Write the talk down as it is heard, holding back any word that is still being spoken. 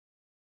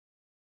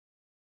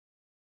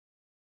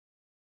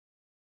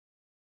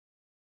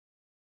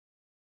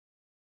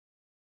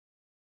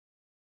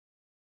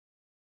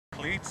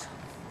cleats,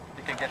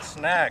 you can get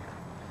snagged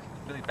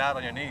really bad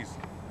on your knees.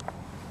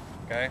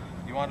 Okay,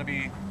 you want to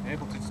be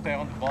able to stay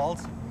on the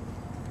balls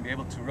and be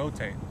able to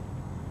rotate.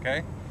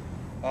 Okay,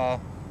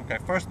 okay.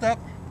 First step,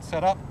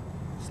 set up,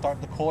 start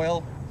the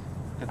coil,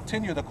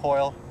 continue the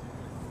coil.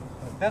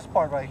 And this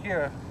part right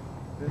here,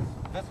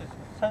 this is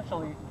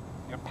essentially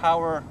your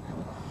power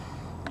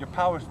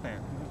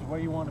stand. This is where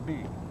you want to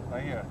be,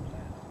 right here.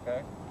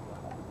 Okay.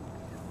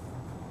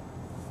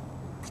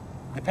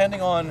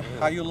 Depending on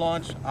how you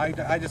launch,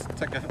 I just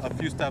take a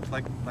few steps,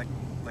 like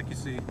you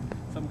see.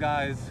 Some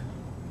guys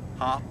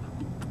hop,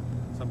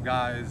 some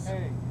guys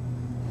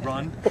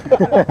run. They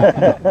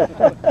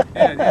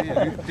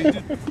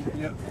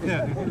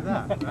do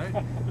that,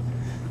 right?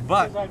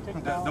 But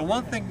the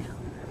one thing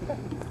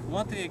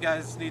you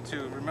guys need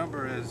to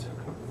remember is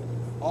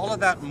all of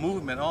that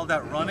movement, all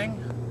that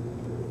running,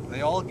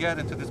 they all get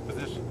into this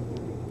position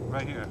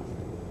right here.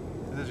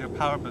 This is your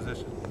power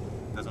position.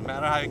 Doesn't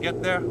matter how you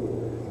get there,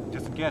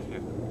 just get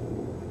here.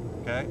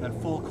 Okay, and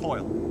full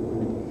coil.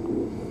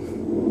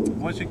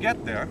 Once you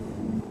get there,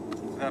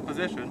 to that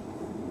position,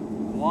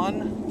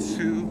 1,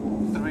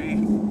 2,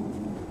 3,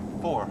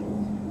 4.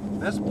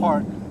 This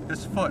part,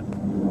 this foot,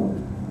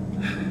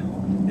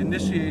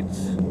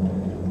 initiates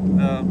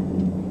the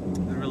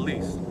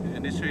release. It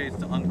initiates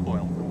the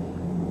uncoil.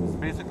 It's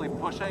basically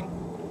pushing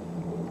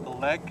the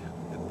leg,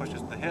 it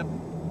pushes the hip,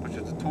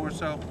 pushes the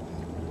torso,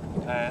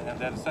 and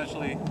then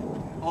essentially,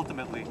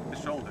 ultimately, the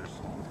shoulders.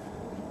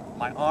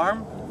 My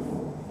arm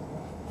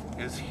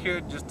is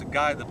here just to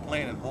guide the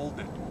plane and hold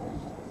it.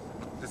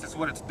 This is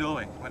what it's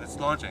doing when it's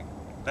launching.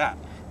 That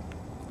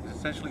is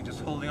essentially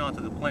just holding on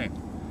to the plane.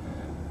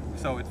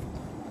 So it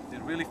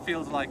really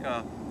feels like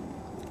a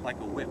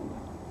whip.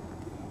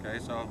 Okay,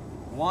 so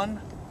 1,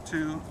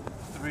 2,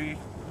 3,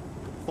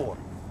 4.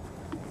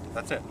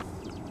 That's it.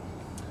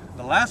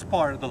 The last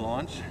part of the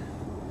launch,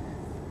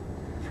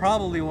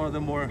 probably one of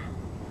the more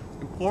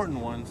important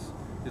ones,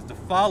 is the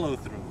follow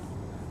through.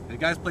 You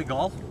guys play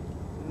golf?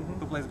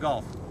 Who plays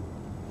golf?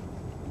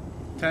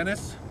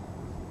 Tennis?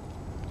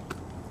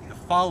 The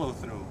follow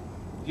through.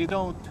 You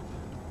don't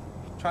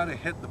try to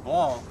hit the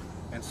ball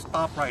and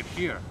stop right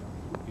here.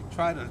 You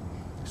try to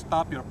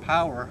stop your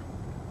power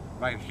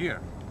right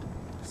here.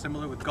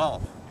 Similar with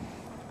golf.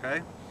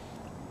 Okay?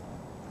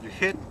 You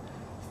hit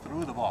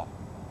through the ball.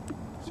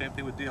 Same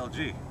thing with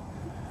DLG.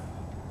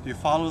 You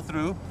follow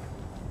through.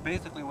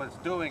 Basically what it's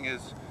doing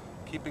is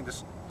keeping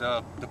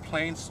the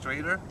plane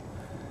straighter.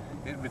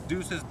 It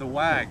reduces the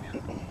wag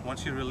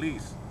once you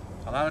release.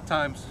 A lot of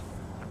times,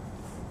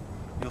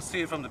 you'll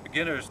see it from the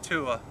beginners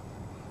too,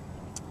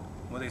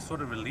 when they sort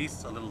of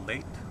release a little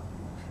late.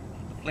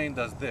 The plane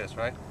does this,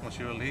 right? Once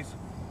you release,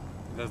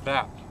 it does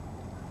that.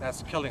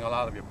 That's killing a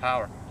lot of your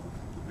power,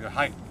 your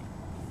height.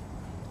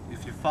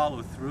 If you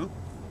follow through,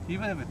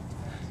 even if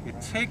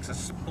it takes a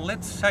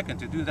split second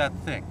to do that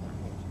thing,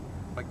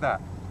 like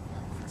that.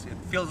 It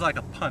feels like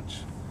a punch.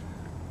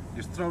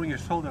 You're throwing your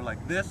shoulder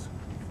like this,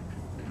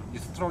 you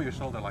throw your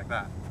shoulder like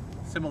that.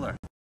 Similar.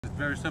 It's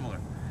very similar.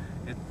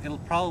 It'll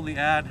probably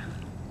add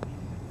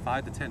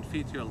 5 to 10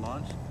 feet to your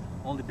launch,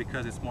 only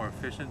because it's more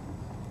efficient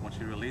once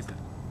you release it.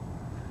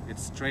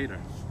 It's straighter,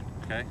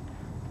 okay?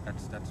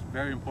 That's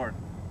very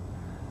important.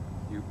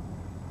 You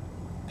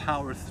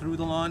power through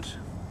the launch.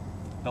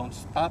 Don't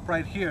stop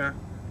right here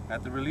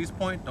at the release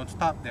point. Don't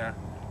stop there.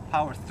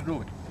 Power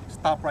through it.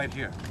 Stop right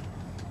here,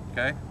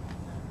 okay?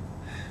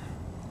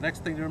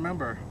 Next thing to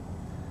remember,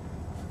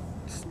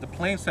 the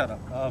plane setup.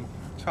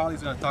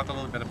 Charlie's going to talk a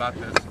little bit about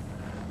this.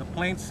 The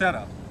plane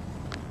setup.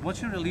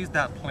 Once you release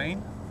that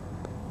plane,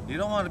 you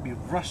don't want to be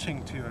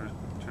rushing to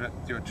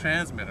your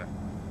transmitter.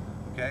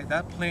 Okay,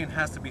 that plane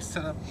has to be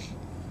set up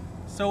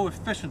so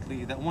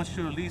efficiently that once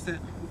you release it,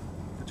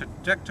 the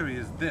trajectory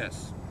is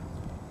this: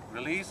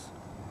 release,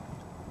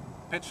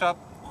 pitch up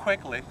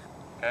quickly,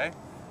 okay,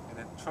 and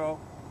then throw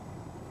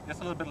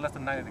just a little bit less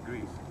than 90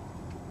 degrees.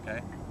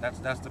 Okay,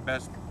 that's the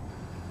best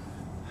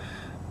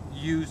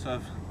use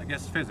of, I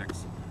guess,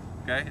 physics.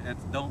 Okay,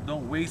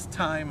 don't waste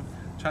time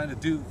trying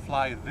to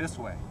fly this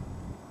way.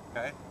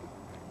 Okay,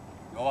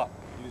 go up.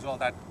 Use all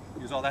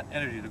that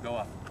energy to go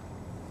up.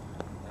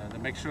 And to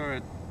make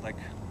sure, like,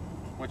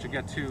 once you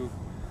get to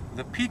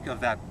the peak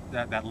of that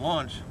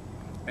launch,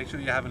 make sure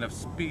you have enough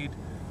speed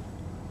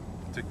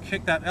to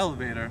kick that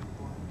elevator,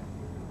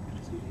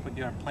 put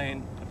your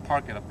plane, and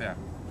park it up there.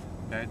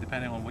 Okay,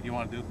 depending on what you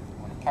want to do.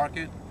 You want to park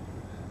it.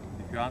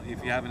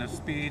 If you have enough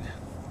speed,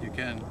 you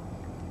can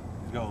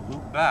go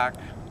loop back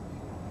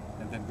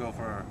and then go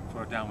for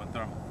a downwind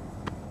thermal.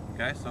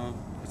 Okay, so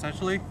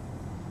essentially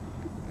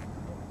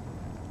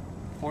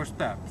 4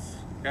 steps.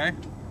 Okay,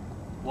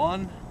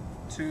 1,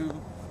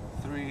 2,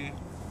 3,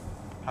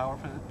 power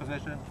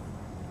position,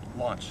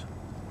 launch.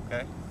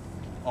 Okay,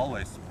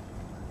 always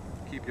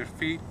keep your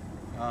feet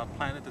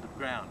planted to the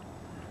ground.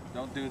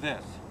 Don't do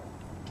this.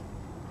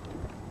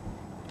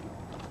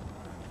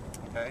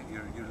 Okay,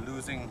 you're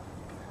losing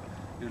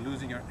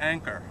your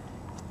anchor.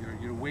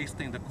 You're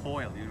wasting the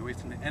coil. You're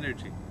wasting the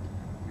energy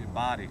of your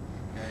body.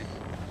 Okay,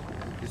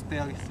 if you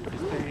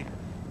stay,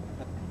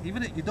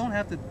 even if you don't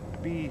have to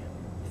be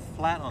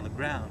flat on the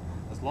ground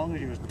as long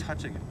as you're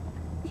touching it.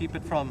 Keep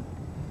it from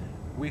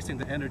wasting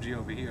the energy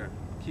over here.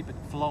 Keep it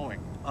flowing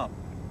up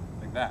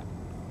like that.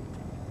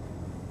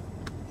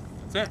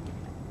 That's it.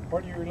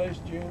 Where do you release,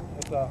 June?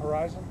 At the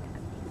horizon?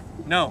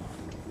 No.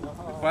 Good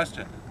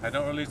question. I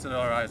don't release it at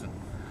the horizon.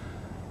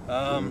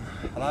 A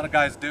lot of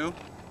guys do.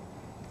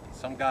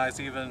 Some guys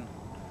even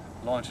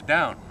launch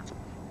down.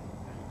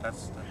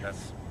 That's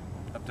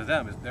up to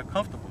them. They're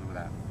comfortable with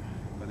that.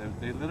 But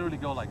they literally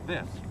go like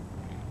this,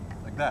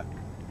 like that.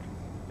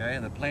 Okay,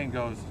 and the plane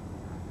goes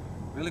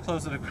really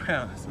close to the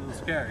ground. It's a little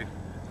scary.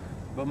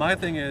 But my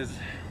thing is,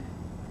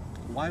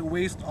 why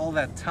waste all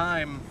that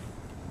time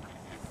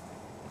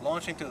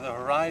launching to the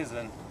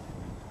horizon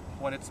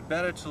when it's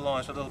better to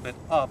launch a little bit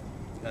up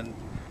and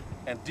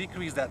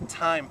decrease that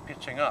time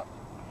pitching up?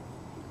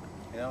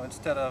 You know,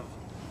 instead of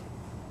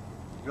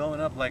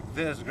going up like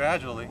this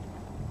gradually,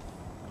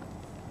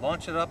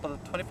 launch it up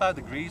at 25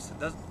 degrees. It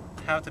doesn't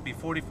have to be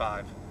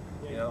 45.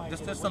 You know,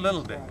 just a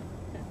little bit,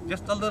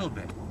 just a little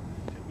bit,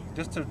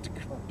 just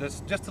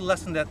to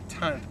lessen that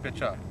time to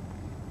pitch up.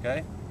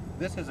 Okay,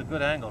 this is a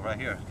good angle right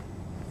here.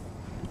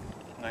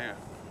 Right here.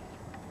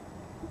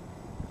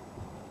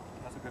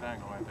 That's a good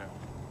angle right there.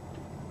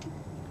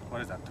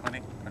 What is that?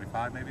 20,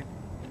 25 maybe?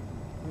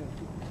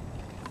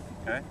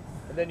 Okay.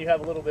 And then you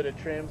have a little bit of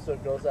trim, so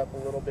it goes up a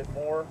little bit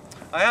more.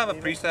 I have a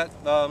preset.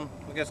 I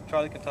guess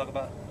Charlie can talk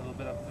about a little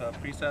bit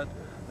of preset.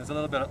 There's a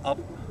little bit of up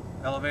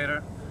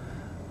elevator.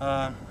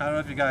 I don't know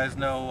if you guys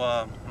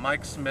know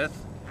Mike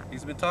Smith.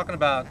 He's been talking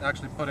about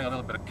actually putting a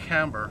little bit of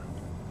camber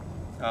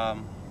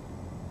on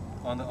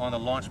the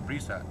launch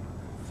preset.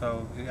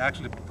 So it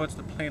actually puts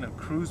the plane in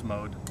cruise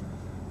mode.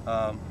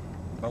 But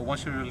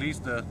once you release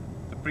the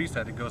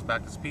preset, it goes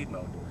back to speed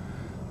mode.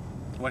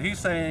 What he's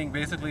saying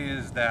basically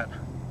is that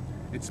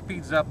it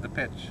speeds up the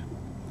pitch.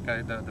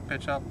 Okay, the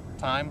pitch up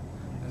time.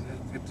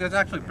 It's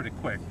actually pretty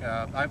quick.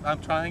 I'm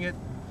trying it.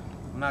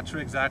 I'm not sure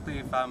exactly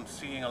if I'm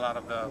seeing a lot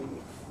of the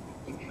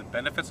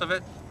benefits of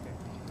it.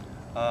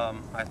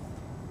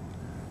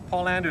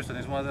 Paul Anderson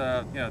is one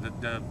of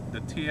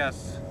the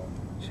TS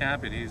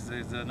champion. He's the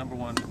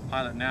 #1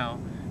 pilot now.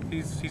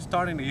 He's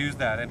starting to use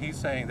that, and he's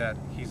saying that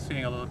he's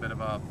seeing a little bit of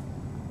a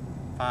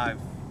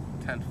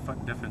 5-10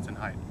 foot difference in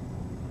height.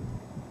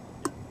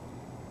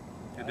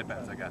 It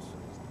depends, I guess.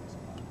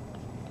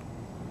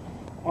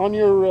 On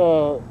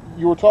your,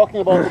 you were talking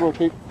about the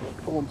rotate.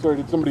 Oh, I'm sorry.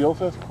 Did somebody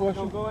else ask a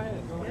question? No, go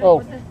ahead.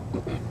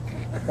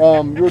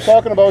 Oh, you were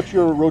talking about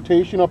your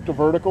rotation up to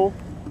vertical.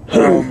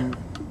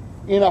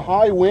 In a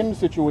high wind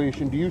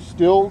situation, do you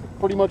still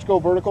pretty much go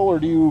vertical, or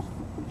do you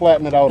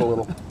flatten it out a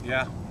little?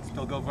 Yeah,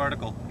 still go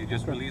vertical. You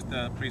just release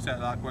the preset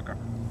a lot quicker.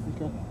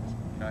 Okay.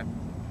 Okay.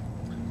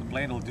 The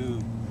plane will do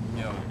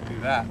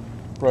that.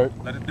 Right.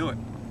 Let it do it.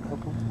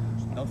 Okay.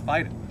 Don't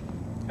fight it.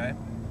 Okay.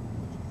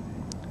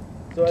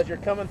 So as you're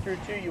coming through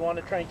too, you want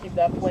to try and keep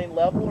that plane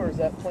level, or is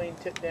that plane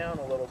tipped down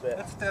a little bit?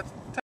 That's a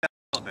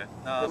little bit.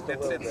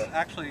 It's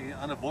actually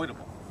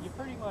unavoidable. You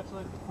pretty much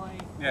let the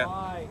plane Yeah.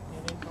 fly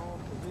in its own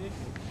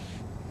position.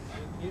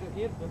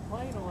 The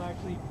plane will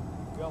actually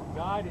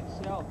guide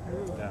itself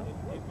through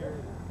if your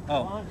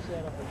launch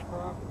setup is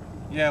proper.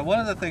 Yeah, one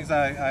of the things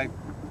I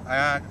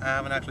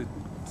haven't actually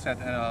said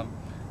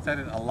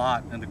it a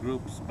lot in the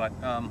groups, but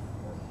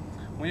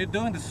when you're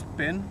doing the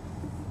spin,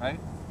 right?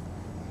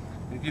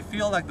 If you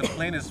feel like the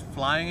plane is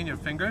flying in your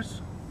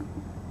fingers,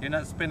 you're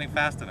not spinning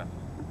fast enough.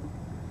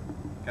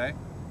 Okay?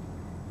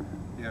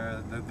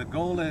 The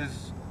goal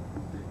is,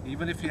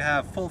 even if you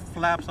have full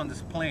flaps on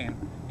this plane,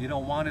 you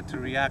don't want it to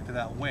react to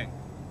that wing.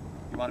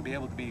 You want to be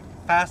able to be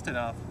fast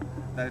enough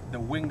that the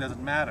wing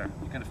doesn't matter.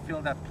 You're going to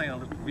feel that plane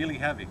really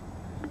heavy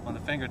on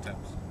the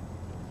fingertips.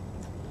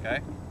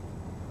 Okay?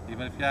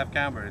 Even if you have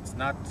camber, it's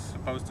not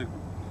supposed to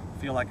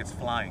feel like it's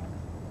flying.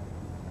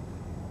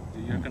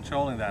 You're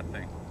controlling that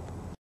thing.